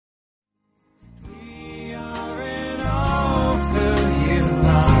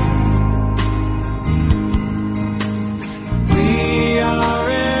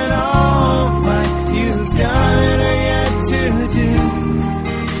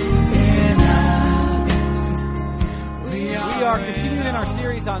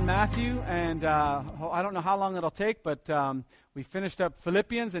series on Matthew, and I don't know how long it'll take, but we finished up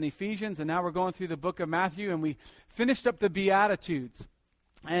Philippians and Ephesians, and now we're going through the book of Matthew, and we finished up the Beatitudes.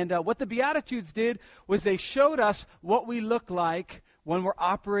 And what the Beatitudes did was they showed us what we look like when we're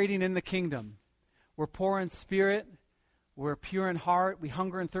operating in the kingdom. We're poor in spirit, we're pure in heart, we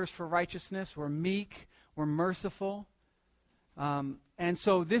hunger and thirst for righteousness, we're meek, we're merciful. And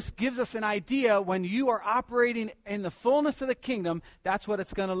so this gives us an idea when you are operating in the fullness of the kingdom, that's what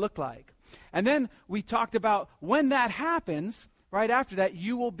it's going to look like. And then we talked about when that happens, right after that,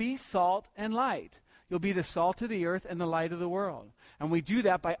 you will be salt and light. You'll be the salt of the earth and the light of the world. And we do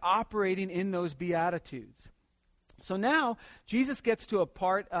that by operating in those Beatitudes. So now Jesus gets to a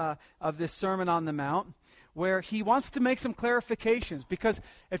part of this Sermon on the Mount where he wants to make some clarifications. Because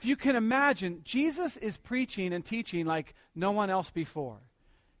if you can imagine, Jesus is preaching and teaching like no one else before.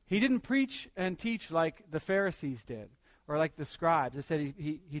 He didn't preach and teach like the Pharisees did, or like the scribes. It said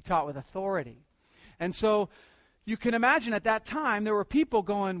he taught with authority. And so you can imagine at that time there were people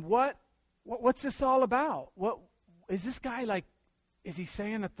going, what's this all about? What is this guy like? Is he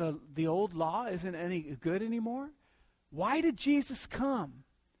saying that the old law isn't any good anymore? Why did Jesus come?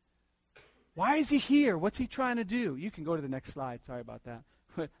 Why is he here? What's he trying to do? You can go to the next slide. Sorry about that.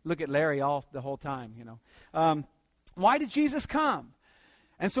 Look at Larry the whole time, you know. Why did Jesus come?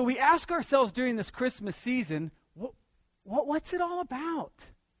 And so we ask ourselves during this Christmas season, what's it all about?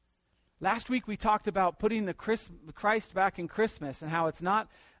 Last week we talked about putting the Christ back in Christmas and how it's not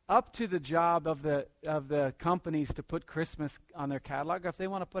up to the job of the companies to put Christmas on their catalog. If they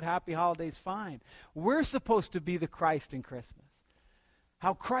want to put Happy Holidays, fine. We're supposed to be the Christ in Christmas.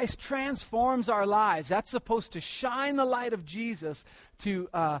 How Christ transforms our lives. That's supposed to shine the light of Jesus to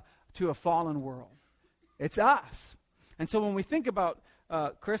a fallen world. It's us. And so when we think about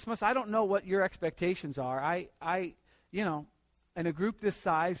Christmas, I don't know what your expectations are. I in a group this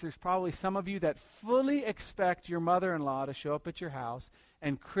size, there's probably some of you that fully expect your mother-in-law to show up at your house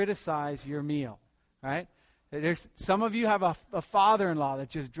and criticize your meal, right? There's some of you have a father-in-law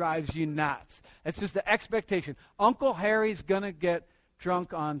that just drives you nuts. It's just the expectation. Uncle Harry's going to get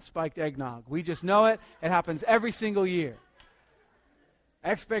drunk on spiked eggnog. We just know it. It happens every single year.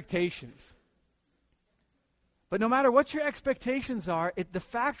 Expectations. But no matter what your expectations are, the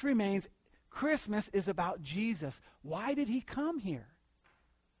fact remains Christmas is about Jesus. Why did he come here?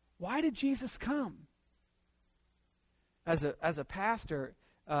 Why did Jesus come? As a pastor,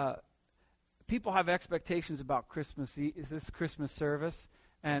 people have expectations about Christmas. This Christmas service,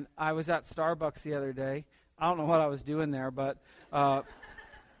 and I was at Starbucks the other day. I don't know what I was doing there, but I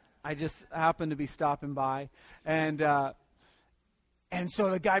just happened to be stopping by, and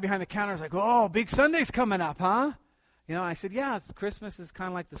so the guy behind the counter was like, "Oh, big Sunday's coming up, huh?" You know, I said, "Yeah, Christmas is kind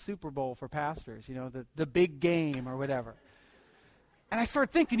of like the Super Bowl for pastors, you know, the big game or whatever." And I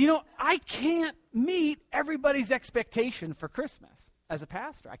started thinking, I can't meet everybody's expectation for Christmas as a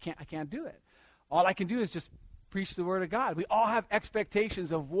pastor. I can't do it. All I can do is just preach the Word of God. We all have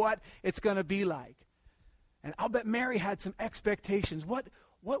expectations of what it's going to be like. And I'll bet Mary had some expectations. What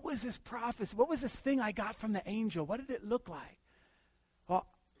was this prophecy? What was this thing I got from the angel? What did it look like? Well,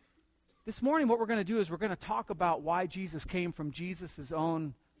 this morning what we're going to do is we're going to talk about why Jesus came from Jesus'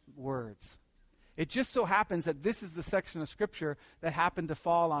 own words. It just so happens that this is the section of Scripture that happened to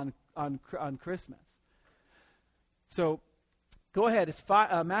fall on Christmas. So go ahead. It's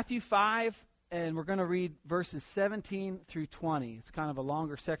Matthew 5, and we're going to read verses 17 through 20. It's kind of a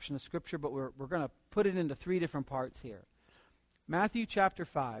longer section of Scripture, but we're going to put it into three different parts here. Matthew chapter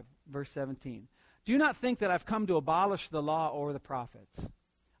 5, verse 17. Do not think that I've come to abolish the law or the prophets.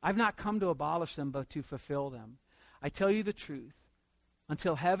 I've not come to abolish them, but to fulfill them. I tell you the truth.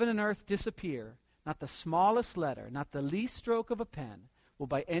 Until heaven and earth disappear, not the smallest letter, not the least stroke of a pen will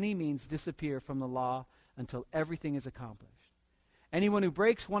by any means disappear from the law until everything is accomplished. Anyone who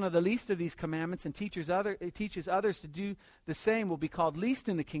breaks one of the least of these commandments and teaches others to do the same will be called least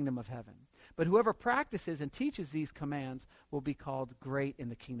in the kingdom of heaven. But whoever practices and teaches these commands will be called great in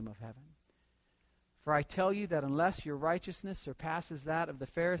the kingdom of heaven. For I tell you that unless your righteousness surpasses that of the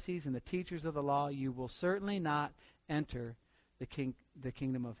Pharisees and the teachers of the law, you will certainly not enter the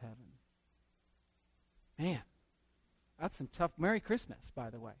kingdom of heaven. Man, that's some tough. Merry Christmas,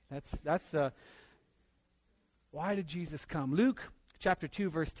 by the way. That's why did Jesus come? Luke chapter 2,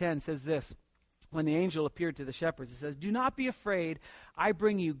 verse 10 says this. When the angel appeared to the shepherds, it says, "Do not be afraid. I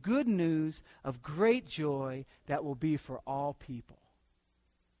bring you good news of great joy that will be for all people."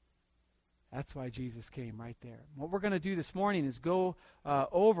 That's why Jesus came right there. What we're going to do this morning is go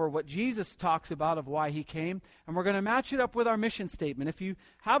over what Jesus talks about of why he came, and we're going to match it up with our mission statement. If you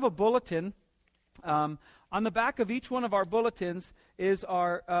have a bulletin, On the back of each one of our bulletins is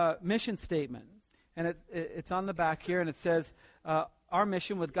our mission statement. And it's on the back here, and it says, our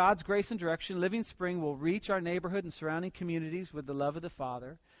mission, with God's grace and direction, Living Spring will reach our neighborhood and surrounding communities with the love of the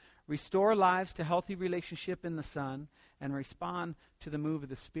Father, restore lives to healthy relationship in the Son, and respond to the move of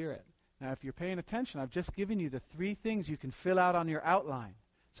the Spirit. Now, if you're paying attention, I've just given you the 3 things you can fill out on your outline.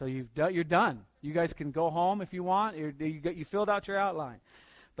 So you're done. You guys can go home if you want. You filled out your outline.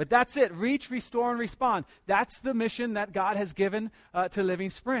 But that's it. Reach, restore, and respond. That's the mission that God has given to Living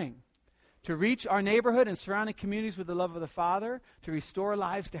Spring. To reach our neighborhood and surrounding communities with the love of the Father, to restore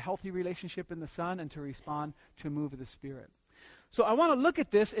lives to healthy relationship in the Son, and to respond to a move of the Spirit. So I want to look at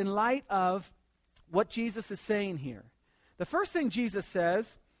this in light of what Jesus is saying here. The first thing Jesus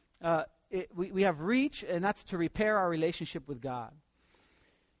says, we have reach, and that's to repair our relationship with God.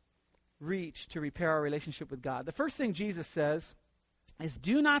 Reach to repair our relationship with God. The first thing Jesus says is,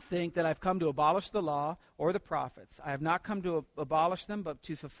 do not think that I've come to abolish the law or the prophets. I have not come to abolish them, but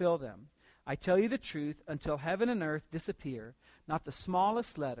to fulfill them. I tell you the truth, until heaven and earth disappear, not the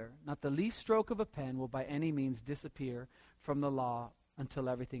smallest letter, not the least stroke of a pen will by any means disappear from the law until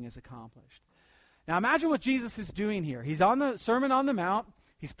everything is accomplished. Now imagine what Jesus is doing here. He's on the Sermon on the Mount,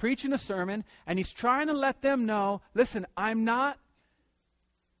 he's preaching a sermon, and he's trying to let them know, listen, I'm not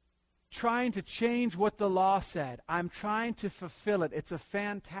trying to change what the law said. I'm trying to fulfill it. It's a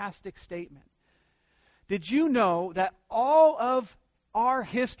fantastic statement. Did you know that all of our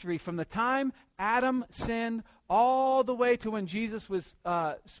history, from the time Adam sinned all the way to when Jesus was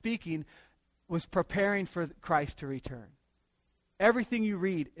speaking, was preparing for Christ to return? Everything you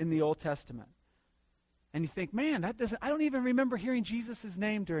read in the Old Testament. And you think, man, I don't even remember hearing Jesus'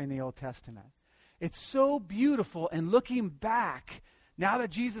 name during the Old Testament. It's so beautiful, and looking back, now that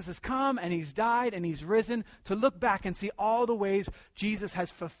Jesus has come and he's died and he's risen, to look back and see all the ways Jesus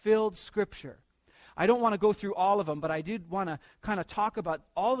has fulfilled Scripture. I don't want to go through all of them, but I did want to kind of talk about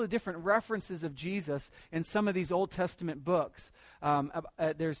all the different references of Jesus in some of these Old Testament books.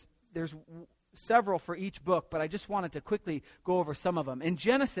 There's several for each book, but I just wanted to quickly go over some of them. In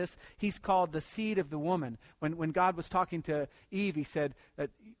Genesis, he's called the seed of the woman. When God was talking to Eve, he said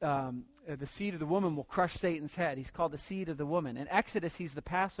that the seed of the woman will crush Satan's head. He's called the seed of the woman. In Exodus, he's the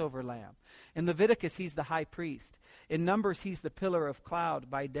Passover lamb. In Leviticus, he's the high priest. In Numbers, he's the pillar of cloud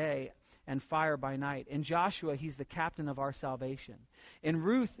by day and fire by night. In Joshua, he's the captain of our salvation. In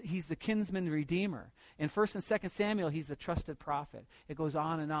Ruth, he's the kinsman redeemer. In 1 and 2 Samuel, he's the trusted prophet. It goes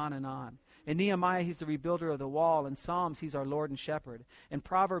on and on and on. In Nehemiah, he's the rebuilder of the wall. In Psalms, he's our Lord and shepherd. In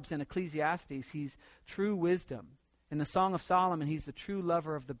Proverbs and Ecclesiastes, he's true wisdom. In the Song of Solomon, he's the true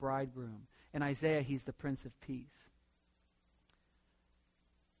lover of the bridegroom. In Isaiah, he's the Prince of Peace.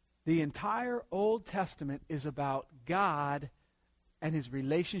 The entire Old Testament is about God and his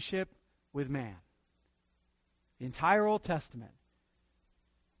relationship with man. The entire Old Testament.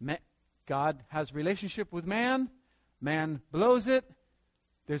 God has relationship with man. Man blows it.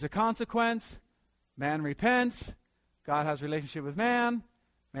 There's a consequence. Man repents. God has relationship with man.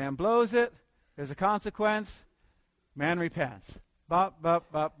 Man blows it. There's a consequence. Man repents. Bop,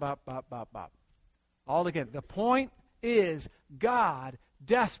 bop, bop, bop, bop, bop, bop. All together. The point is, God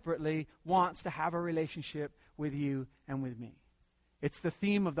desperately wants to have a relationship with you and with me. It's the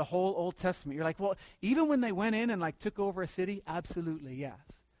theme of the whole Old Testament. You're like, well, even when they went in and took over a city? Absolutely, yes.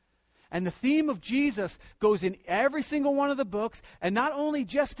 And the theme of Jesus goes in every single one of the books, and not only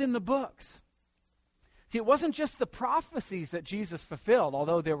just in the books. See, it wasn't just the prophecies that Jesus fulfilled,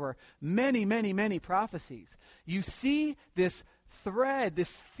 although there were many, many, many prophecies. You see this thread,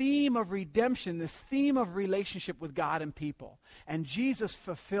 this theme of redemption, this theme of relationship with God and people. And Jesus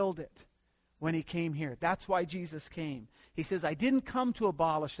fulfilled it when he came here. That's why Jesus came. He says, I didn't come to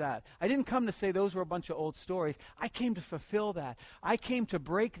abolish that. I didn't come to say those were a bunch of old stories. I came to fulfill that. I came to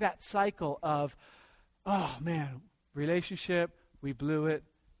break that cycle of, oh man, relationship, we blew it.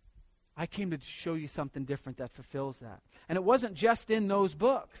 I came to show you something different that fulfills that. And it wasn't just in those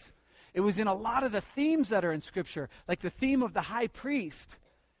books. It was in a lot of the themes that are in Scripture, like the theme of the high priest,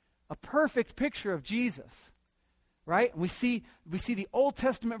 a perfect picture of Jesus. Right? And we see the Old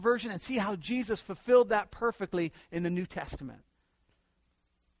Testament version and see how Jesus fulfilled that perfectly in the New Testament.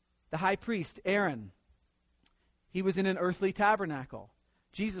 The high priest, Aaron, he was in an earthly tabernacle.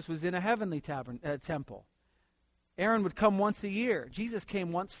 Jesus was in a heavenly temple. Aaron would come once a year. Jesus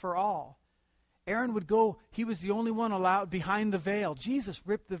came once for all. Aaron would go, he was the only one allowed behind the veil. Jesus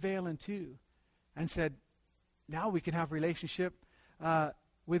ripped the veil in two and said, now we can have relationship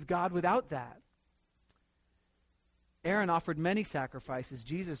with God without that. Aaron offered many sacrifices.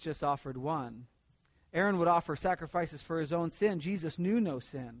 Jesus just offered one. Aaron would offer sacrifices for his own sin. Jesus knew no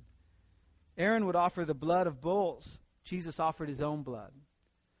sin. Aaron would offer the blood of bulls. Jesus offered his own blood.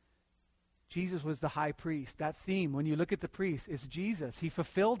 Jesus was the high priest. That theme, when you look at the priest, is Jesus. He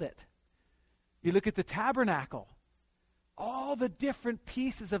fulfilled it. You look at the tabernacle. All the different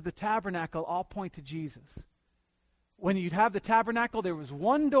pieces of the tabernacle all point to Jesus. When you'd have the tabernacle, there was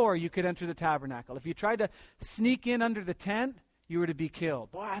one door you could enter the tabernacle. If you tried to sneak in under the tent, you were to be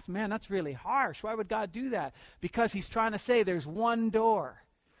killed. Boy, that's really harsh. Why would God do that? Because he's trying to say there's one door.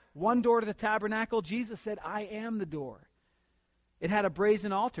 One door to the tabernacle. Jesus said, I am the door. It had a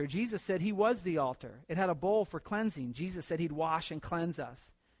brazen altar. Jesus said he was the altar. It had a bowl for cleansing. Jesus said he'd wash and cleanse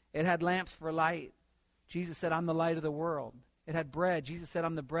us. It had lamps for light. Jesus said, I'm the light of the world. It had bread. Jesus said,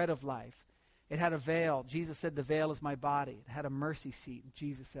 I'm the bread of life. It had a veil. Jesus said, the veil is my body. It had a mercy seat.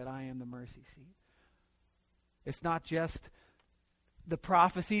 Jesus said, I am the mercy seat. It's not just the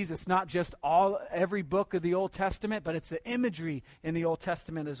prophecies. It's not just every book of the Old Testament, but it's the imagery in the Old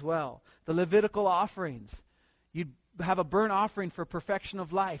Testament as well. The Levitical offerings. You'd have a burnt offering for perfection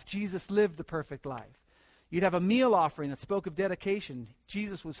of life. Jesus lived the perfect life. You'd have a meal offering that spoke of dedication.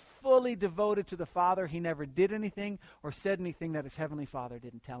 Jesus was fully devoted to the Father. He never did anything or said anything that his heavenly Father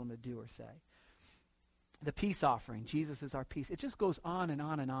didn't tell him to do or say. The peace offering. Jesus is our peace. It just goes on and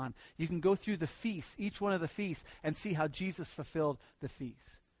on and on. You can go through the feasts, each one of the feasts, and see how Jesus fulfilled the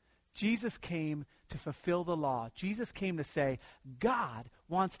feasts. Jesus came to fulfill the law. Jesus came to say, God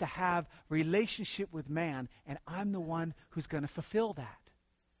wants to have relationship with man, and I'm the one who's going to fulfill that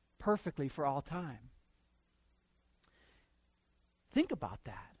perfectly for all time. Think about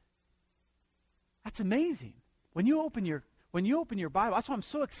that. That's amazing. When you open your Bible, that's why I'm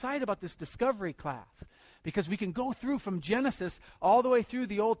so excited about this discovery class, because we can go through from Genesis all the way through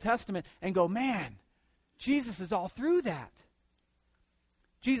the Old Testament and go, man, Jesus is all through that.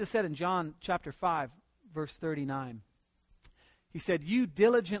 Jesus said in John chapter 5, verse 39, he said, you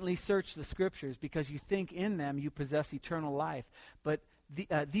diligently search the Scriptures because you think in them you possess eternal life. But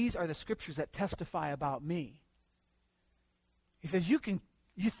these are the Scriptures that testify about me. He says, you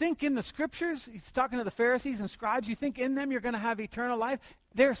think in the Scriptures, he's talking to the Pharisees and scribes, you think in them you're going to have eternal life?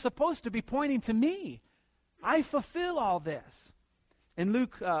 They're supposed to be pointing to me. I fulfill all this. In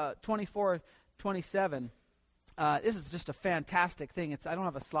Luke 24:27, this is just a fantastic thing. I don't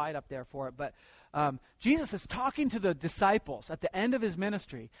have a slide up there for it, but Jesus is talking to the disciples at the end of his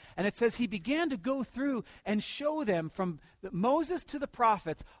ministry, and it says he began to go through and show them from Moses to the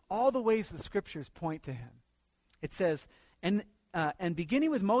prophets all the ways the Scriptures point to him. It says, and beginning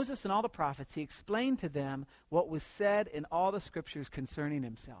with Moses and all the prophets, he explained to them what was said in all the Scriptures concerning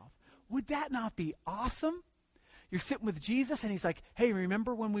himself. Would that not be awesome? You're sitting with Jesus, and he's like, hey,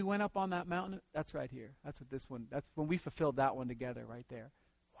 remember when we went up on that mountain? That's right here. That's when we fulfilled that one together right there.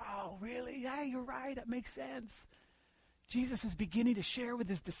 Wow, really? Yeah, you're right. That makes sense. Jesus is beginning to share with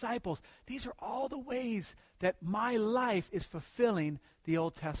his disciples, these are all the ways that my life is fulfilling the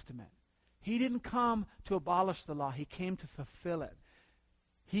Old Testament. He didn't come to abolish the law. He came to fulfill it.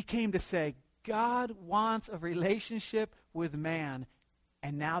 He came to say, God wants a relationship with man,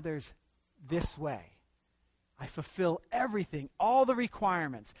 and now there's this way. I fulfill everything, all the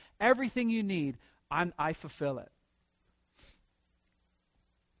requirements, everything you need, I fulfill it.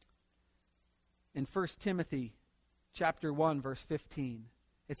 In 1 Timothy chapter 1, verse 15,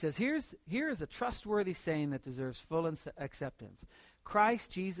 it says, here is a trustworthy saying that deserves full acceptance.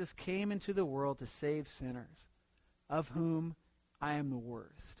 Christ Jesus came into the world to save sinners, of whom I am the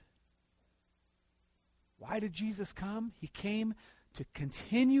worst. Why did Jesus come? He came to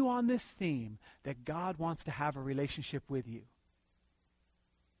continue on this theme that God wants to have a relationship with you.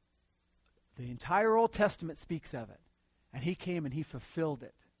 The entire Old Testament speaks of it, and he came and he fulfilled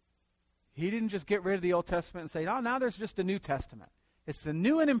it. He didn't just get rid of the Old Testament and say, oh, now there's just a New Testament. It's the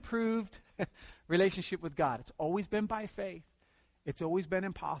new and improved relationship with God. It's always been by faith. It's always been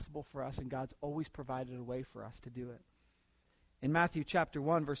impossible for us, and God's always provided a way for us to do it. In Matthew chapter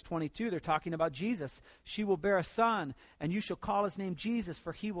 1, verse 22, they're talking about Jesus. She will bear a son, and you shall call his name Jesus,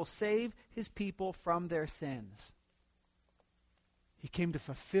 for he will save his people from their sins. He came to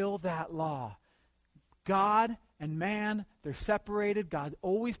fulfill that law. God and man, they're separated. God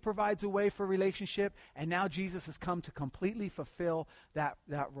always provides a way for relationship, and now Jesus has come to completely fulfill that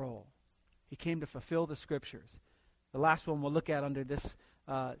role. He came to fulfill the Scriptures. The last one we'll look at under this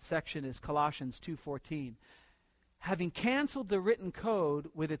section is Colossians 2:14. Having canceled the written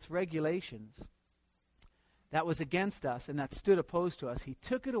code with its regulations that was against us and that stood opposed to us, he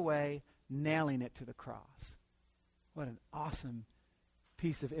took it away, nailing it to the cross. What an awesome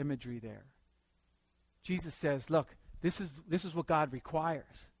piece of imagery there. Jesus says, look, this is what God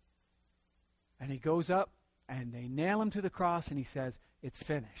requires. And he goes up and they nail him to the cross and he says, it's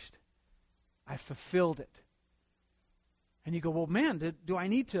finished. I fulfilled it. And you go, well, man, do I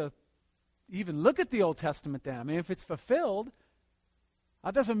need to even look at the Old Testament then? I mean, if it's fulfilled,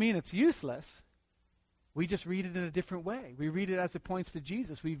 that doesn't mean it's useless. We just read it in a different way. We read it as it points to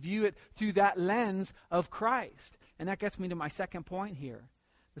Jesus. We view it through that lens of Christ. And that gets me to my second point here.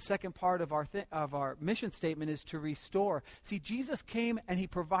 The second part of our mission statement is to restore. See, Jesus came and he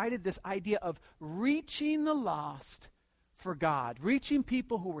provided this idea of reaching the lost for God, reaching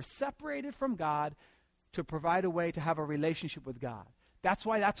people who were separated from God to provide a way to have a relationship with God. That's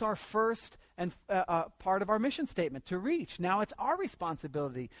why that's our first and part of our mission statement, to reach. Now it's our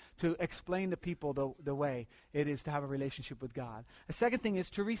responsibility to explain to people the way it is to have a relationship with God. The second thing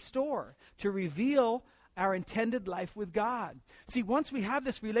is to restore, to reveal our intended life with God. See, once we have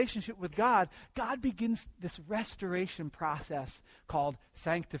this relationship with God, God begins this restoration process called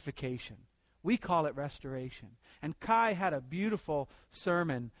sanctification. We call it restoration. And Kai had a beautiful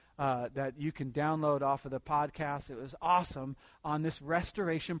sermon that you can download off of the podcast. It was awesome on this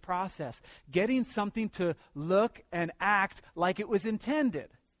restoration process. Getting something to look and act like it was intended.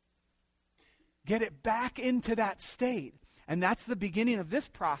 Get it back into that state. And that's the beginning of this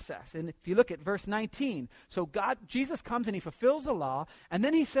process. And if you look at verse 19, so Jesus comes and he fulfills the law, and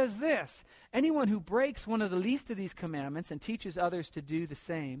then he says this: anyone who breaks one of the least of these commandments and teaches others to do the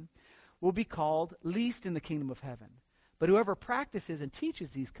same will be called least in the kingdom of heaven. But whoever practices and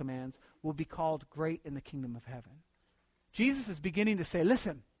teaches these commands will be called great in the kingdom of heaven. Jesus is beginning to say,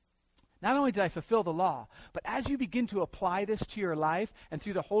 listen, not only did I fulfill the law, but as you begin to apply this to your life, and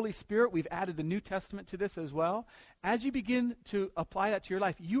through the Holy Spirit, we've added the New Testament to this as well, as you begin to apply that to your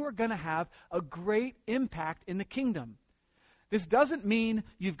life, you are going to have a great impact in the kingdom. This doesn't mean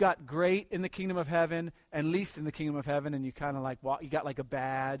you've got great in the kingdom of heaven and least in the kingdom of heaven, and you kind of you got like a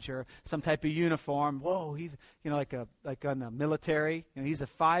badge or some type of uniform. Whoa, he's like on the military. He's a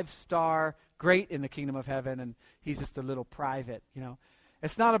 5-star great in the kingdom of heaven, and he's just a little private.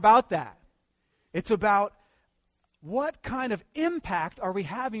 It's not about that. It's about what kind of impact are we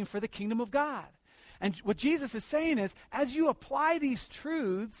having for the kingdom of God. And what Jesus is saying is, as you apply these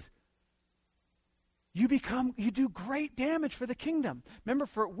truths, you do great damage for the kingdom. Remember,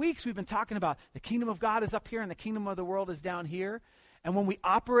 for weeks we've been talking about the kingdom of God is up here and the kingdom of the world is down here. And when we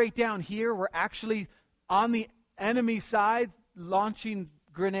operate down here, we're actually on the enemy side launching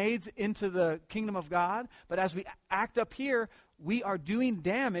grenades into the kingdom of God. But as we act up here, we are doing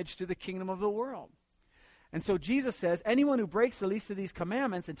damage to the kingdom of the world. And so Jesus says, anyone who breaks the least of these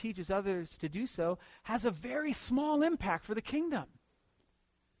commandments and teaches others to do so has a very small impact for the kingdom.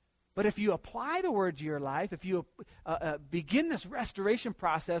 But if you apply the word to your life, if you begin this restoration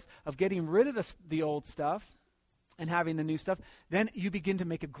process of getting rid of the old stuff and having the new stuff, then you begin to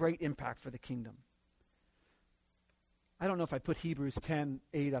make a great impact for the kingdom. I don't know if I put Hebrews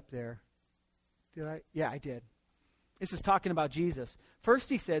 10:8 up there. Did I? Yeah, I did. This is talking about Jesus. First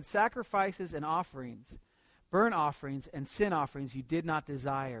he said, sacrifices and offerings, burnt offerings and sin offerings you did not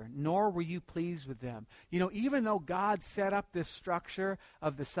desire, nor were you pleased with them. Even though God set up this structure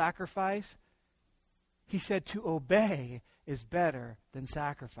of the sacrifice, he said to obey is better than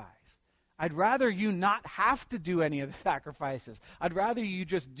sacrifice. I'd rather you not have to do any of the sacrifices. I'd rather you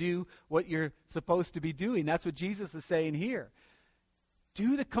just do what you're supposed to be doing. That's what Jesus is saying here.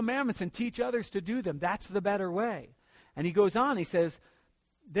 Do the commandments and teach others to do them. That's the better way. And he goes on, he says,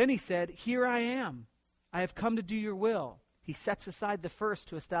 then he said, here I am. I have come to do your will. He sets aside the first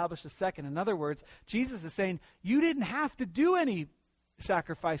to establish the second. In other words, Jesus is saying, you didn't have to do any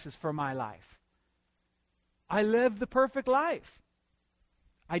sacrifices for my life. I lived the perfect life.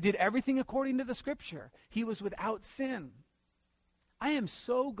 I did everything according to the Scripture. He was without sin. I am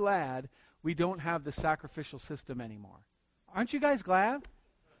so glad we don't have the sacrificial system anymore. Aren't you guys glad?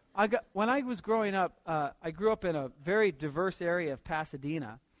 When I was growing up, I grew up in a very diverse area of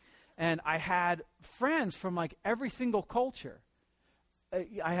Pasadena. And I had friends from every single culture.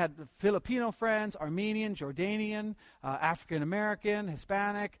 I had Filipino friends, Armenian, Jordanian, African American,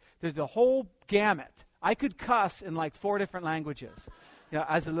 Hispanic. There's the whole gamut. I could cuss in 4 different languages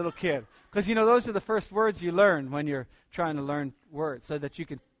as a little kid. Because, those are the first words you learn when you're trying to learn words, so that you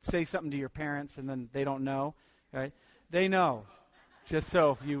can say something to your parents and then they don't know. Right? They know. Just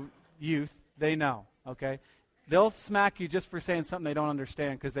so you youth, they know. Okay? They'll smack you just for saying something they don't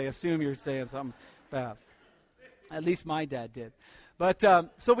understand because they assume you're saying something bad. At least my dad did. But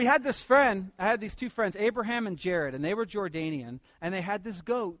so we had this friend. I had these 2 friends, Abraham and Jared, and they were Jordanian, and they had this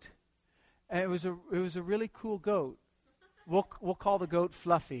goat. And it was a really cool goat. We'll call the goat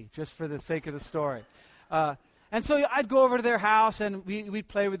Fluffy just for the sake of the story. And so I'd go over to their house and we'd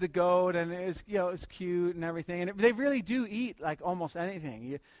play with the goat, and it was cute and everything. And they really do eat almost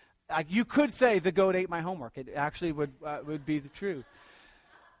anything. you could say the goat ate my homework. It actually would be the truth.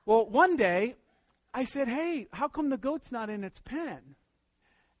 Well, one day, I said, hey, how come the goat's not in its pen?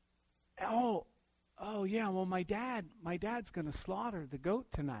 Oh, yeah, well, my dad's going to slaughter the goat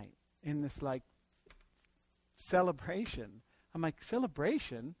tonight in this, like, celebration. I'm like,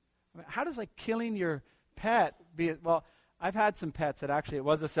 celebration? How does, like, killing your pet be, well, I've had some pets that actually it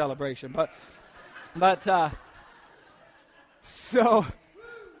was a celebration, but so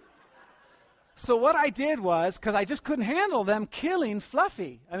what I did was, because I just couldn't handle them killing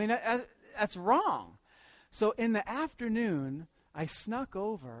Fluffy. I mean, that's wrong. So in the afternoon, I snuck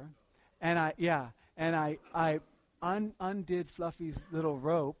over, and I undid Fluffy's little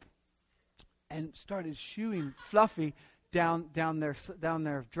rope, and started shooing Fluffy down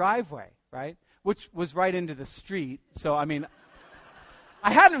their driveway, right? Which was right into the street. So I mean,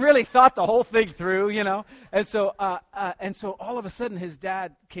 I hadn't really thought the whole thing through, you know. And so all of a sudden, his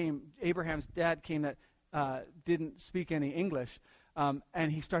dad came. Abraham's dad came that didn't speak any English,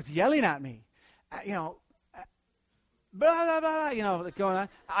 and he starts yelling at me, blah blah blah, going on.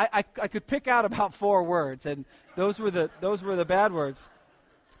 I could pick out about 4 words, and those were the bad words.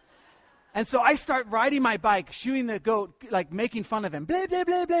 And so I start riding my bike, shooting the goat, like making fun of him. Blah blah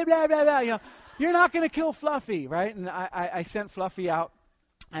blah blah blah blah blah. You're not going to kill Fluffy, right? And I sent Fluffy out,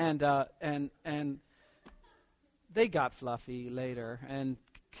 and they got Fluffy later and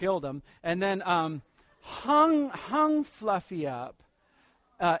killed him, and then hung Fluffy up,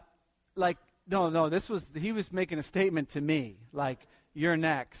 like no, he was making a statement to me, like you're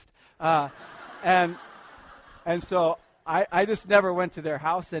next, and so I just never went to their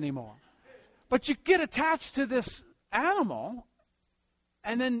house anymore. But you get attached to this animal,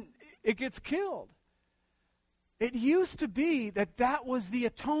 and then it gets killed. It used to be that was the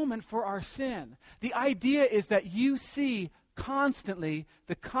atonement for our sin. The idea is that you see constantly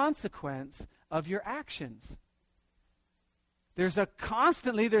the consequence of your actions. There's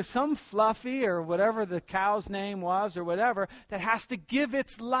some Fluffy or whatever the cow's name was or whatever that has to give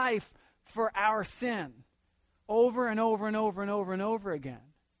its life for our sin over and over and over and over and over again.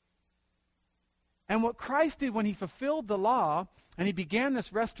 And what Christ did when he fulfilled the law and he began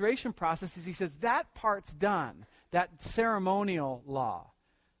this restoration process is he says, that part's done, that ceremonial law.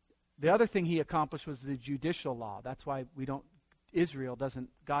 The other thing he accomplished was the judicial law. That's why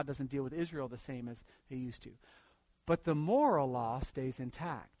God doesn't deal with Israel the same as he used to. But the moral law stays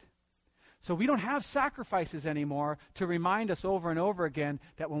intact. So we don't have sacrifices anymore to remind us over and over again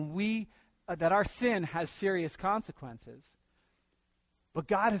that that our sin has serious consequences. But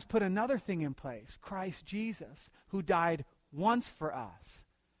God has put another thing in place, Christ Jesus, who died once for us,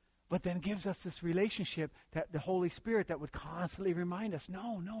 but then gives us this relationship, that the Holy Spirit that would constantly remind us,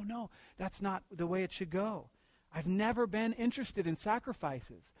 no, that's not the way it should go. I've never been interested in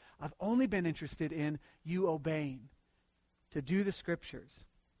sacrifices. I've only been interested in you obeying, to do the Scriptures.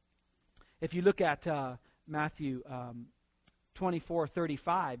 If you look at Matthew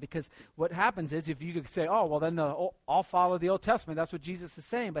 24:35, because what happens is, if you could say, oh, well, then I'll follow the Old Testament. That's what Jesus is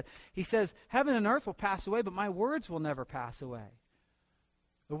saying. But he says, heaven and earth will pass away, but my words will never pass away.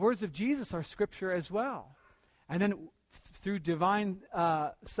 The words of Jesus are Scripture as well. And then through divine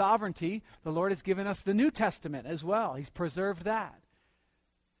sovereignty, the Lord has given us the New Testament as well. He's preserved that.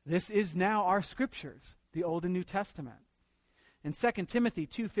 This is now our Scriptures, the Old and New Testament. In 2 Timothy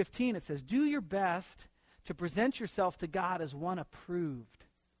 2:15, it says, do your best to present yourself to God as one approved,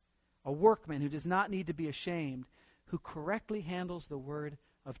 a workman who does not need to be ashamed, who correctly handles the word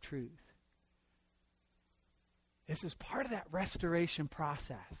of truth. This is part of that restoration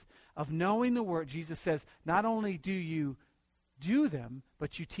process of knowing the word. Jesus says, not only do you do them,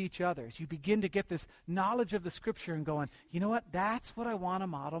 but you teach others. You begin to get this knowledge of the Scripture and going, you know what? That's what I want to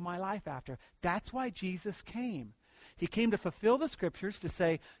model my life after. That's why Jesus came. He came to fulfill the Scriptures, to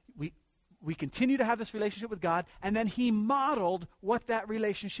say, we continue to have this relationship with God, and then he modeled what that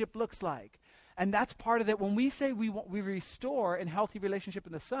relationship looks like. And that's part of that. When we say we restore in healthy relationship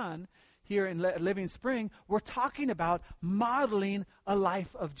in the Son, here in Living Spring, we're talking about modeling a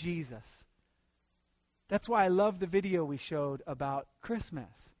life of Jesus. That's why I love the video we showed about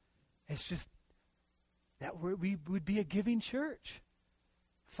Christmas. It's just that we would be a giving church,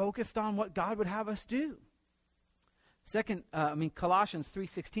 focused on what God would have us do. Colossians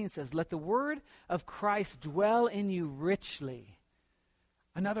 3:16 says, let the word of Christ dwell in you richly.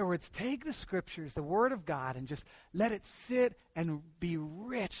 In other words, take the Scriptures, the Word of God, and just let it sit and be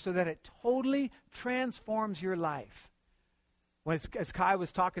rich so that it totally transforms your life. As Kai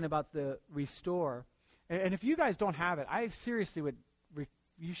was talking about the restore, and if you guys don't have it, I seriously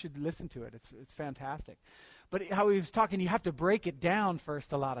you should listen to it. It's fantastic. But how he was talking, you have to break it down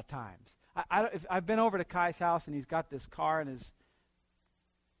first a lot of times. I've been over to Kai's house, and he's got this car in his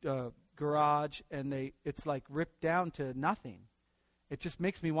garage, and it's like ripped down to nothing. It just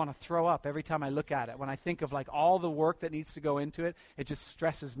makes me want to throw up every time I look at it. When I think of like all the work that needs to go into it, it just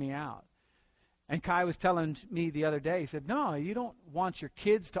stresses me out. And Kai was telling me the other day, he said, no, you don't want your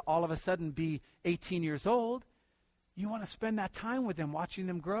kids to all of a sudden be 18 years old. You want to spend that time with them, watching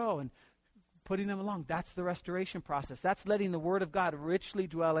them grow and putting them along. That's the restoration process. That's letting the Word of God richly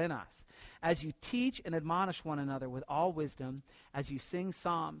dwell in us. As you teach and admonish one another with all wisdom, as you sing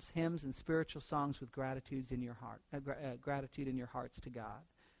psalms, hymns, and spiritual songs with gratitude in your hearts to God.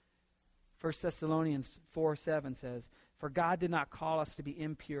 1 Thessalonians 4:7 says, for God did not call us to be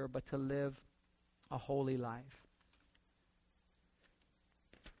impure, but to live a holy life.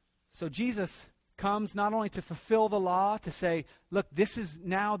 So Jesus comes not only to fulfill the law, to say, look, this is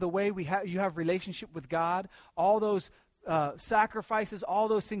now the way you have relationship with God. All those sacrifices, all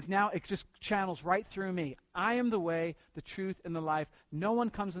those things, now it just channels right through me. I am the way, the truth, and the life. No one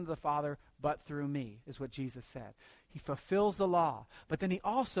comes into the Father but through me, is what Jesus said. He fulfills the law. But then he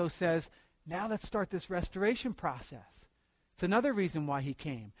also says, now let's start this restoration process. It's another reason why he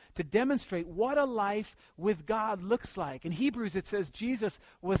came, to demonstrate what a life with God looks like. In Hebrews it says Jesus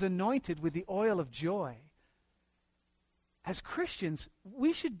was anointed with the oil of joy. As Christians,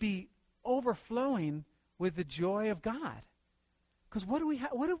 we should be overflowing with the joy of God. Because what do we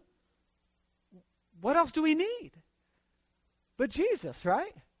have? What else do we need but Jesus,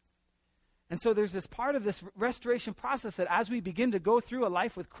 right? And so there's this part of this restoration process that as we begin to go through a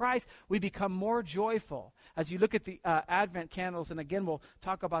life with Christ, we become more joyful. As you look at the Advent candles, and again, we'll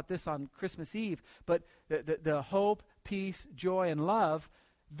talk about this on Christmas Eve, but the hope, peace, joy, and love,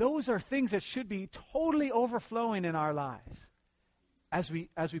 those are things that should be totally overflowing in our lives as we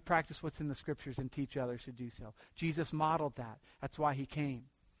practice what's in the Scriptures and teach others to do so. Jesus modeled that. That's why he came.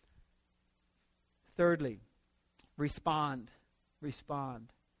 Thirdly, respond.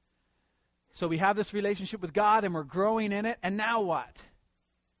 So we have this relationship with God and we're growing in it, and now what?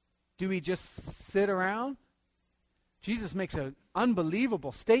 Do we just sit around? Jesus makes an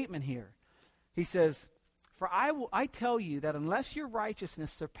unbelievable statement here. He says, for I tell you that unless your righteousness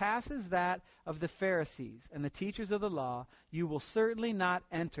surpasses that of the Pharisees and the teachers of the law, you will certainly not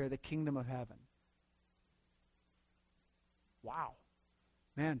enter the kingdom of heaven. Wow.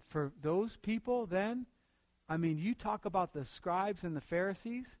 Man, for those people then, I mean, you talk about the scribes and the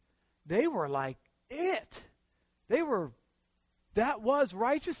Pharisees, they were like it. That was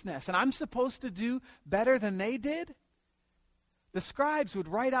righteousness. And I'm supposed to do better than they did? The scribes would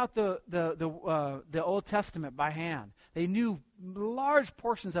write out the Old Testament by hand. They knew large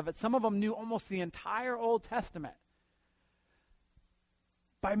portions of it. Some of them knew almost the entire Old Testament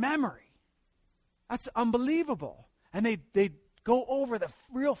by memory. That's unbelievable. And they'd go over the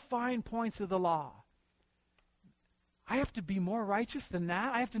real fine points of the law. I have to be more righteous than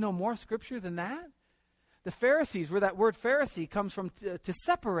that? I have to know more Scripture than that? The Pharisees, where that word Pharisee comes from, to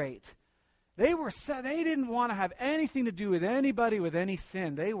separate. They didn't want to have anything to do with anybody with any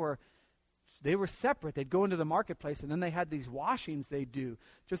sin. They were separate. They'd go into the marketplace, and then they had these washings they'd do,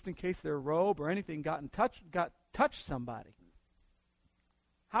 just in case their robe or anything got touched somebody.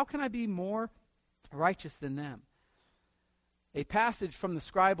 How can I be more righteous than them? A passage from the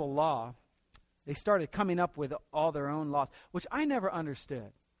scribal law, they started coming up with all their own laws, which I never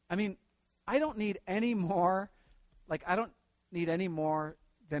understood. I mean, I don't need any more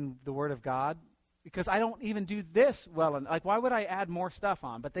than the Word of God, because I don't even do this well. And why would I add more stuff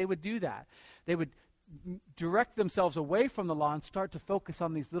on? But they would do that. They would direct themselves away from the law and start to focus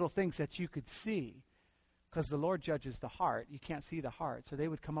on these little things that you could see, because the Lord judges the heart. You can't see the heart. So they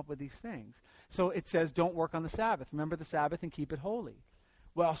would come up with these things. So it says, don't work on the Sabbath. Remember the Sabbath and keep it holy.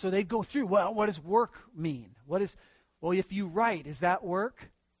 Well, so they'd go through, what does work mean? If you write, is that work?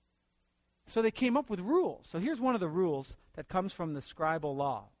 So they came up with rules. So here's one of the rules that comes from the scribal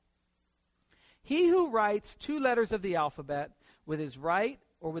law. He who writes 2 letters of the alphabet with his right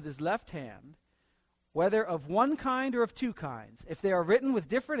or with his left hand, whether of one kind or of 2 kinds, if they are written with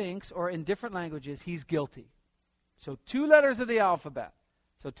different inks or in different languages, he's guilty. So 2 letters of the alphabet.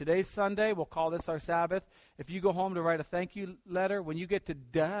 So today's Sunday, we'll call this our Sabbath. If you go home to write a thank you letter, when you get to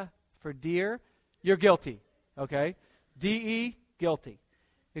D for dear, you're guilty. Okay? D-E, guilty.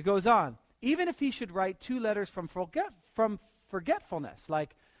 It goes on. Even if he should write 2 letters from forgetfulness,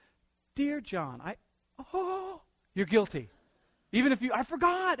 like, Dear John, you're guilty. Even if I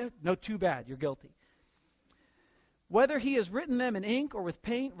forgot. No, too bad, you're guilty. Whether he has written them in ink or with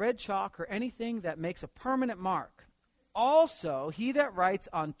paint, red chalk, or anything that makes a permanent mark, also he that writes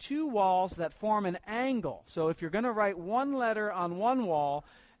on two walls that form an angle. So if you're going to write one letter on one wall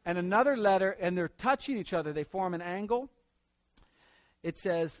and another letter, and they're touching each other, they form an angle. It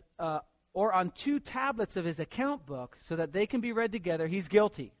says, or on two tablets of his account book, so that they can be read together, he's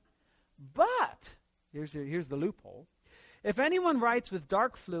guilty. But, here's the loophole, if anyone writes with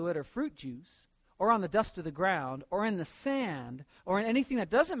dark fluid or fruit juice, or on the dust of the ground, or in the sand, or in anything that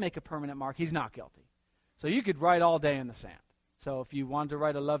doesn't make a permanent mark, he's not guilty. So you could write all day in the sand. So if you wanted to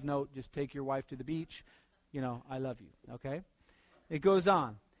write a love note, just take your wife to the beach. I love you, okay? It goes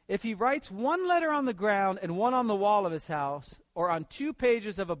on. If he writes one letter on the ground and one on the wall of his house, or on 2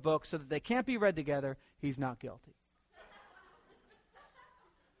 pages of a book so that they can't be read together, he's not guilty.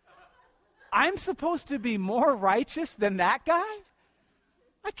 I'm supposed to be more righteous than that guy?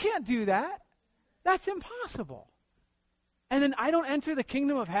 I can't do that. That's impossible. And then I don't enter the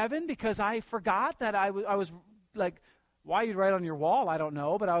kingdom of heaven because I forgot that I was like, why you write on your wall, I don't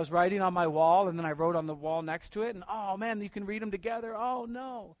know, but I was writing on my wall, and then I wrote on the wall next to it, and oh man, you can read them together. Oh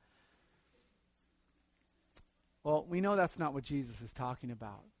no. Well, we know that's not what Jesus is talking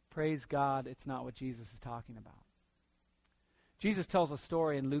about. Praise God, it's not what Jesus is talking about. Jesus tells a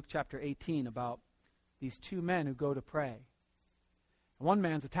story in Luke chapter 18 about these 2 men who go to pray. One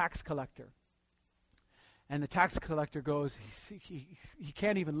man's a tax collector. And the tax collector goes, he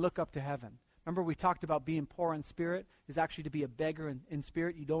can't even look up to heaven. Remember we talked about being poor in spirit is actually to be a beggar in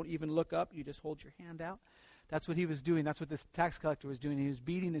spirit. You don't even look up, you just hold your hand out. That's what he was doing. That's what this tax collector was doing. He was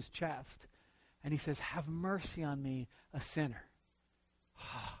beating his chest. And he says, have mercy on me, a sinner.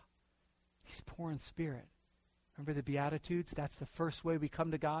 He's poor in spirit. Remember the Beatitudes? That's the first way we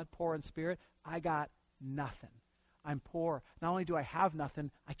come to God, poor in spirit. I got nothing. I'm poor. Not only do I have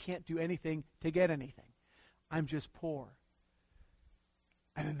nothing, I can't do anything to get anything. I'm just poor.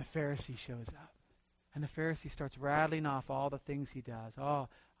 And then the Pharisee shows up. And the Pharisee starts rattling off all the things he does. Oh,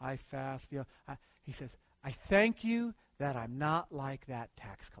 I fast. He says, I thank you that I'm not like that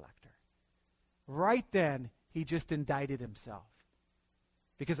tax collector. Right then, he just indicted himself.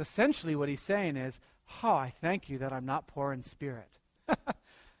 Because essentially what he's saying is, oh, I thank you that I'm not poor in spirit.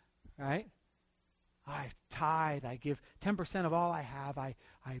 Right? I tithe, I give 10% of all I have, I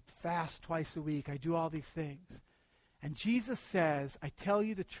fast twice a week, I do all these things. And Jesus says, I tell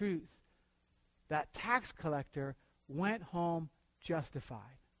you the truth, that tax collector went home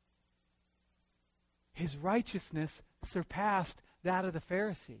justified. His righteousness surpassed that of the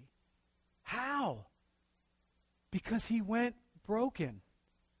Pharisee. How? Because he went broken.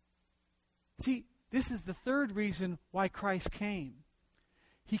 See, this is the third reason why Christ came.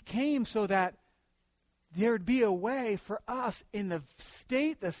 He came so that there would be a way for us in the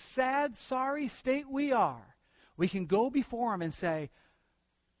state, the sad, sorry state we are. We can go before him and say,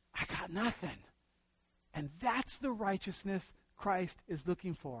 I got nothing. And that's the righteousness Christ is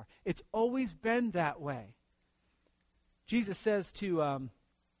looking for. It's always been that way. Jesus says to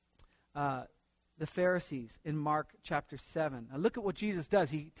the Pharisees in Mark chapter 7. Now look at what Jesus does.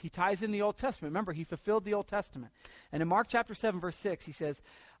 He ties in the Old Testament. Remember, he fulfilled the Old Testament. And in Mark chapter 7, verse 6, he says,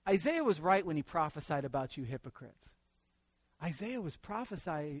 Isaiah was right when he prophesied about you hypocrites. Isaiah was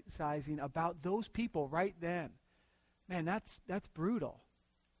prophesying about those people right then. Man, that's brutal.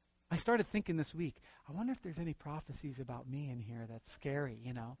 I started thinking this week, I wonder if there's any prophecies about me in here that's scary,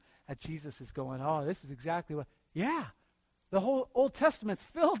 that Jesus is going, oh, this is exactly what. Yeah, the whole Old Testament's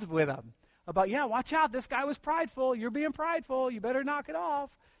filled with them. About, watch out, this guy was prideful. You're being prideful. You better knock it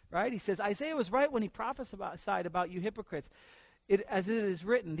off. Right? He says, Isaiah was right when he prophesied about you hypocrites. As it is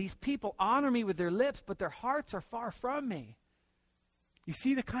written, these people honor me with their lips, but their hearts are far from me. You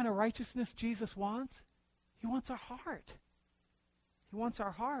see the kind of righteousness Jesus wants? He wants our heart. He wants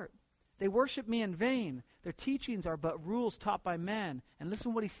our heart. They worship me in vain. Their teachings are but rules taught by men. And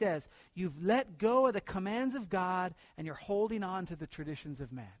listen to what he says. You've let go of the commands of God, and you're holding on to the traditions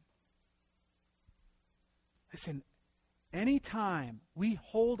of man. Listen, anytime we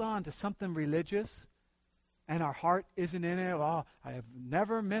hold on to something religious and our heart isn't in it, I have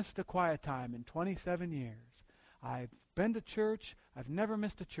never missed a quiet time in 27 years. I've been to church. I've never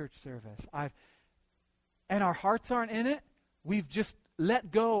missed a church service. And our hearts aren't in it. We've just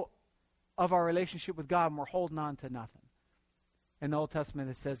let go of our relationship with God and we're holding on to nothing. In the Old Testament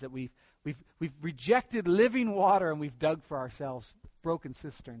it says that we've rejected living water and we've dug for ourselves broken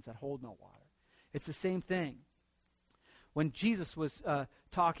cisterns that hold no water. It's the same thing. When Jesus was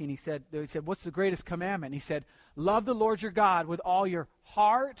talking, he said, what's the greatest commandment? And he said, love the Lord your God with all your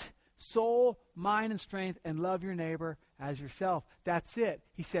heart, soul, mind, and strength, and love your neighbor as yourself. That's it.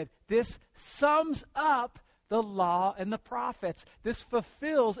 He said, this sums up the law and the prophets. This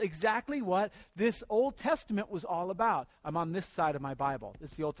fulfills exactly what this Old Testament was all about. I'm on this side of my Bible.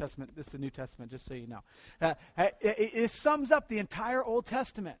 This is the Old Testament. This is the New Testament, just so you know. It sums up the entire Old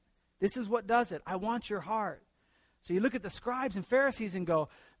Testament. This is what does it. I want your heart. So you look at the scribes and Pharisees and go,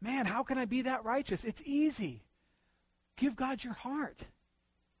 man, how can I be that righteous? It's easy. Give God your heart.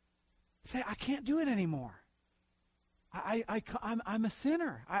 Say, I can't do it anymore. I'm a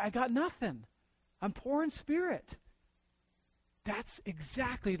sinner. I got nothing. I'm poor in spirit. That's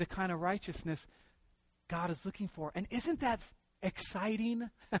exactly the kind of righteousness God is looking for. And isn't that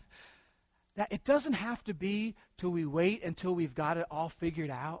exciting? That it doesn't have to be till we wait until we've got it all figured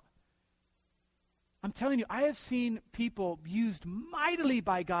out. I'm telling you, I have seen people used mightily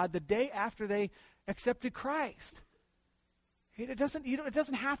by God the day after they accepted Christ. It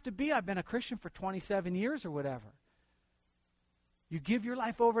doesn't have to be, I've been a Christian for 27 years or whatever. You give your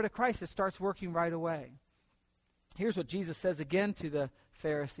life over to Christ, it starts working right away. Here's what Jesus says again to the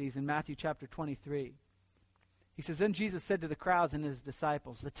Pharisees in Matthew chapter 23. He says, then Jesus said to the crowds and his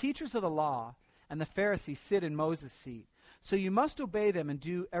disciples, the teachers of the law and the Pharisees sit in Moses' seat. So you must obey them and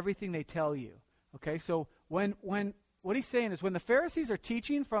do everything they tell you. Okay, so when what he's saying is when the Pharisees are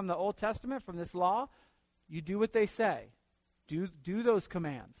teaching from the Old Testament, from this law, you do what they say. Do those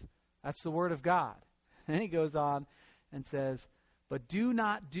commands. That's the word of God. And then he goes on and says, but do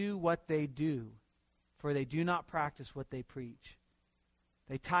not do what they do, for they do not practice what they preach.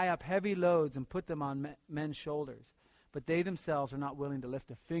 They tie up heavy loads and put them on men's shoulders, but they themselves are not willing to lift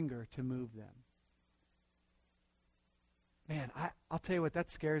a finger to move them. Man, I'll tell you what,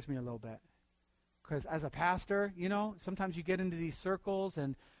 that scares me a little bit. Because as a pastor, sometimes you get into these circles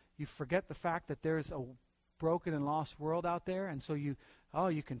and you forget the fact that there's a broken and lost world out there. And so you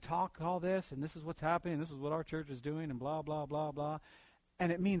can talk all this, and this is what's happening, this is what our church is doing, and blah, blah, blah, blah.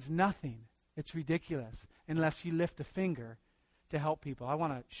 And it means nothing. It's ridiculous unless you lift a finger to help people. I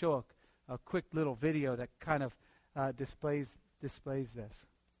want to show a quick little video that kind of displays this.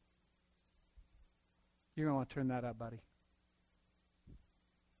 You're going to want to turn that up, buddy.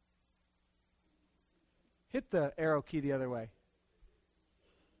 Hit the arrow key the other way.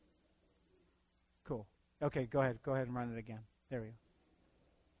 Cool. Okay, go ahead and run it again. There we go.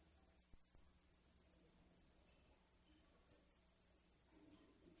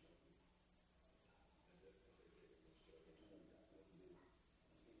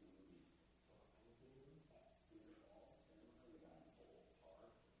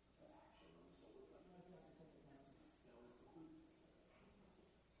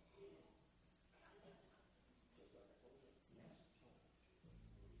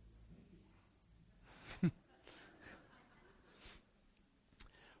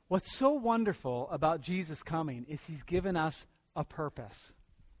 What's so wonderful about Jesus coming is he's given us a purpose.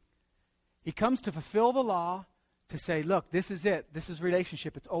 He comes to fulfill the law, to say, look, this is it. This is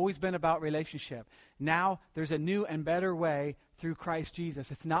relationship. It's always been about relationship. Now there's a new and better way through Christ Jesus.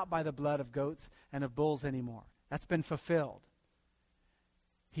 It's not by the blood of goats and of bulls anymore. That's been fulfilled.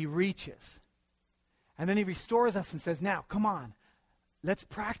 He reaches. And then he restores us and says, now, come on. Let's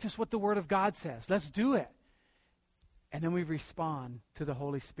practice what the Word of God says. Let's do it. And then we respond to the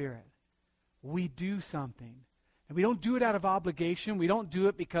Holy Spirit. We do something. And we don't do it out of obligation. We don't do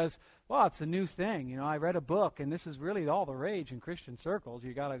it because, well, it's a new thing. I read a book, and this is really all the rage in Christian circles.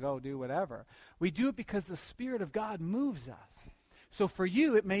 You got to go do whatever. We do it because the Spirit of God moves us. So for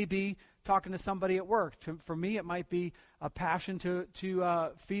you, it may be talking to somebody at work. For me, it might be a passion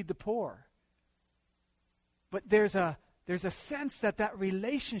to feed the poor. But there's a sense that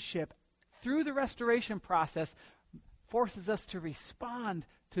relationship, through the restoration process, forces us to respond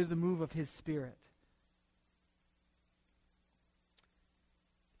to the move of his Spirit.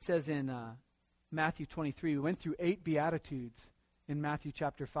 It says in Matthew 23, we went through 8 Beatitudes in Matthew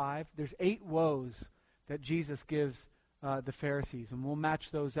chapter 5. There's 8 woes that Jesus gives the Pharisees, and we'll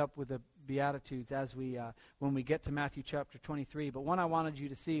match those up with the Beatitudes as when we get to Matthew chapter 23. But one I wanted you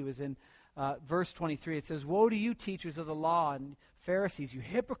to see was in verse 23. It says, woe to you, teachers of the law and Pharisees, you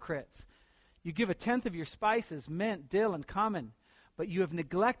hypocrites! You give 1/10 of your spices, mint, dill, and cumin, but you have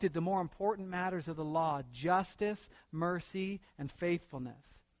neglected the more important matters of the law, justice, mercy, and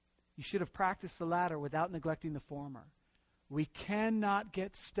faithfulness. You should have practiced the latter without neglecting the former. We cannot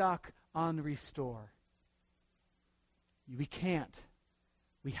get stuck on restore. We can't.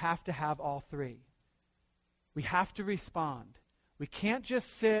 We have to have all 3. We have to respond. We can't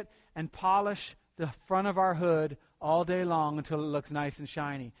just sit and polish the front of our hood all day long until it looks nice and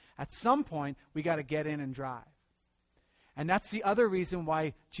shiny. At some point, we got to get in and drive. And that's the other reason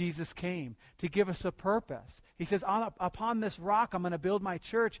why Jesus came, to give us a purpose. He says, upon this rock I'm going to build my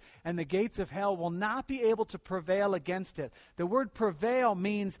church, and the gates of hell will not be able to prevail against it. The word prevail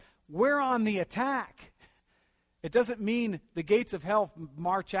means we're on the attack. It doesn't mean the gates of hell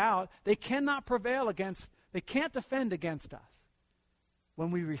march out. They cannot prevail against, they can't defend against us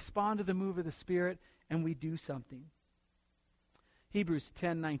when we respond to the move of the Spirit and we do something. Hebrews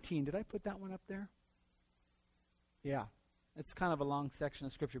 10:19. Did I put that one up there? Yeah. It's kind of a long section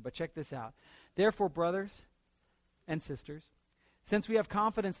of Scripture, but check this out. Therefore, brothers and sisters, since we have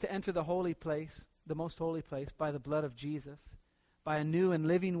confidence to enter the holy place, the most holy place, by the blood of Jesus, by a new and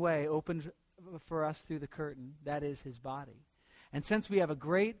living way opened for us through the curtain, that is his body. And since we have a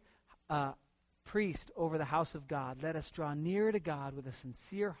great priest over the house of God, let us draw near to God with a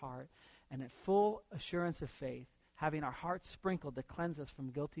sincere heart and at full assurance of faith, having our hearts sprinkled to cleanse us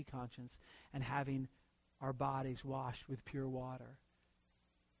from guilty conscience, and having our bodies washed with pure water.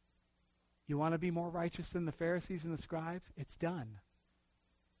 You want to be more righteous than the Pharisees and the scribes? It's done.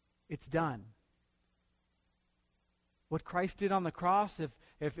 It's done. What Christ did on the cross,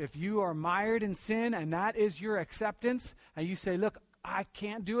 if you are mired in sin and that is your acceptance, and you say, look, I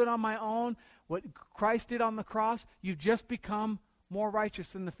can't do it on my own, what Christ did on the cross, you've just become more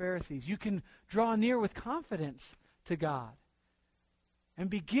righteous than the Pharisees. You can draw near with confidence to God and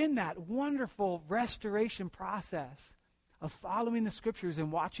begin that wonderful restoration process of following the Scriptures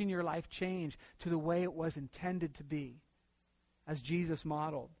and watching your life change to the way it was intended to be, as Jesus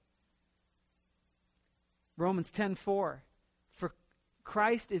modeled. Romans 10:4, for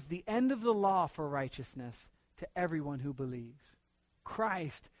Christ is the end of the law for righteousness to everyone who believes.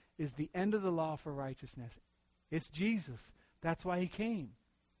 Christ is the end of the law for righteousness. It's Jesus. That's why he came.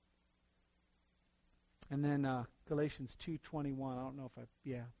 And then Galatians 2:21. I don't know if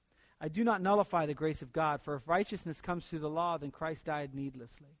I do not nullify the grace of God, for if righteousness comes through the law, then Christ died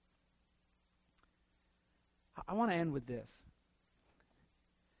needlessly. I want to end with this.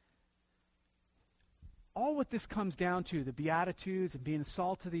 All what this comes down to, the Beatitudes and being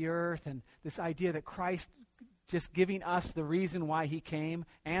salt of the earth, and this idea that Christ just giving us the reason why he came,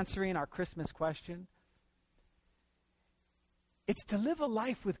 answering our Christmas question, it's to live a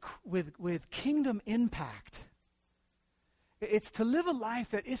life with kingdom impact. It's to live a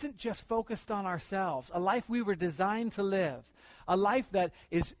life that isn't just focused on ourselves, a life we were designed to live, a life that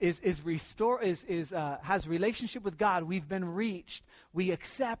has relationship with God. We've been reached, we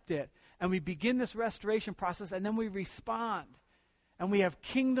accept it, and we begin this restoration process, and then we respond, and we have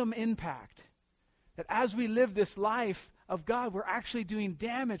kingdom impact. That as we live this life of God, we're actually doing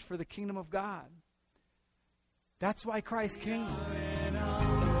damage for the kingdom of God. That's why Christ came.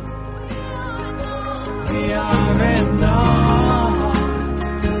 We are in awe.